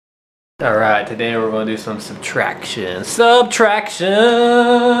Alright, today we're going to do some subtraction. Subtraction!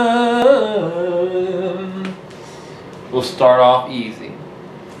 We'll start off easy.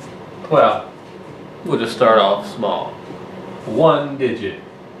 Well, we'll just start off small. One digit.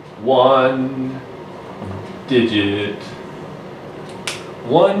 One digit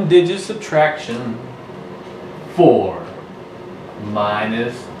subtraction. 4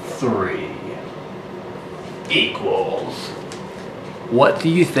 minus 3 equals. What do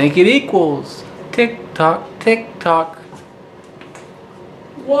you think it equals? Tick tock, tick tock.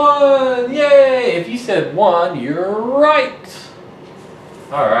 1, yay! If you said 1, you're right.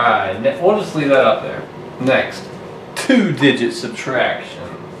 Alright, we'll just leave that up there. Next, 2-digit subtraction.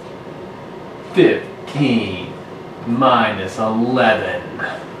 15 minus 11.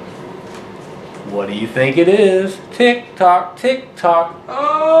 What do you think it is? Tick tock, tick tock.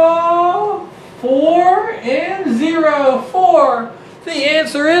 Oh, 4 and 0. 4. The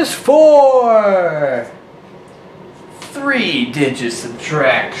answer is 4. 3-digit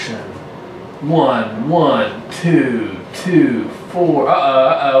subtraction. 1, 1, 2, 2, 4. What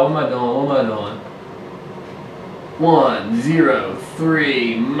am I doing? 1, 0,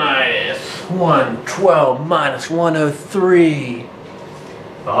 3 minus 1, 12 minus 103.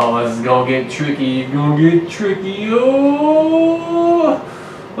 Oh, this is gonna get tricky.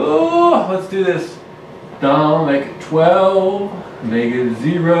 Oh, let's do this. Don't make it 12. Make it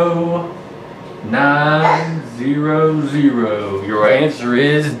 0, 9, 0, 0. Your answer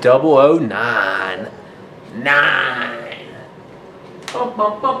is 009. 9. Bum,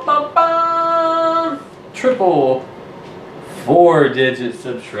 bum, bum, bum, bum. Triple. 4-digit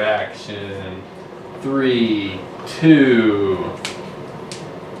subtraction. 3, 2,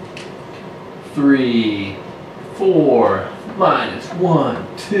 3, 4 minus 1,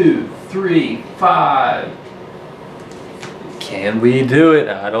 2, 3, 5. Can we do it?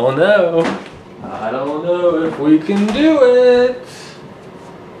 I don't know. I don't know if we can do it.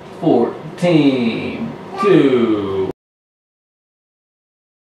 14, 2.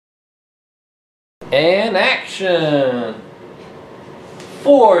 And action.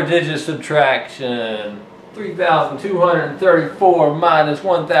 4-digit subtraction. 3,234 minus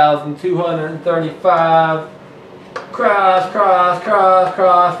 1,235.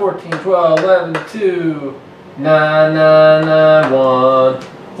 Cross, 14, 12, 11, 2. 9991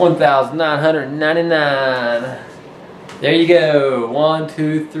 1999. There you go. 1,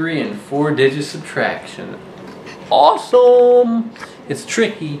 2, 3, and 4-digit subtraction. Awesome. It's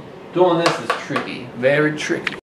tricky. Doing this is tricky. Very tricky.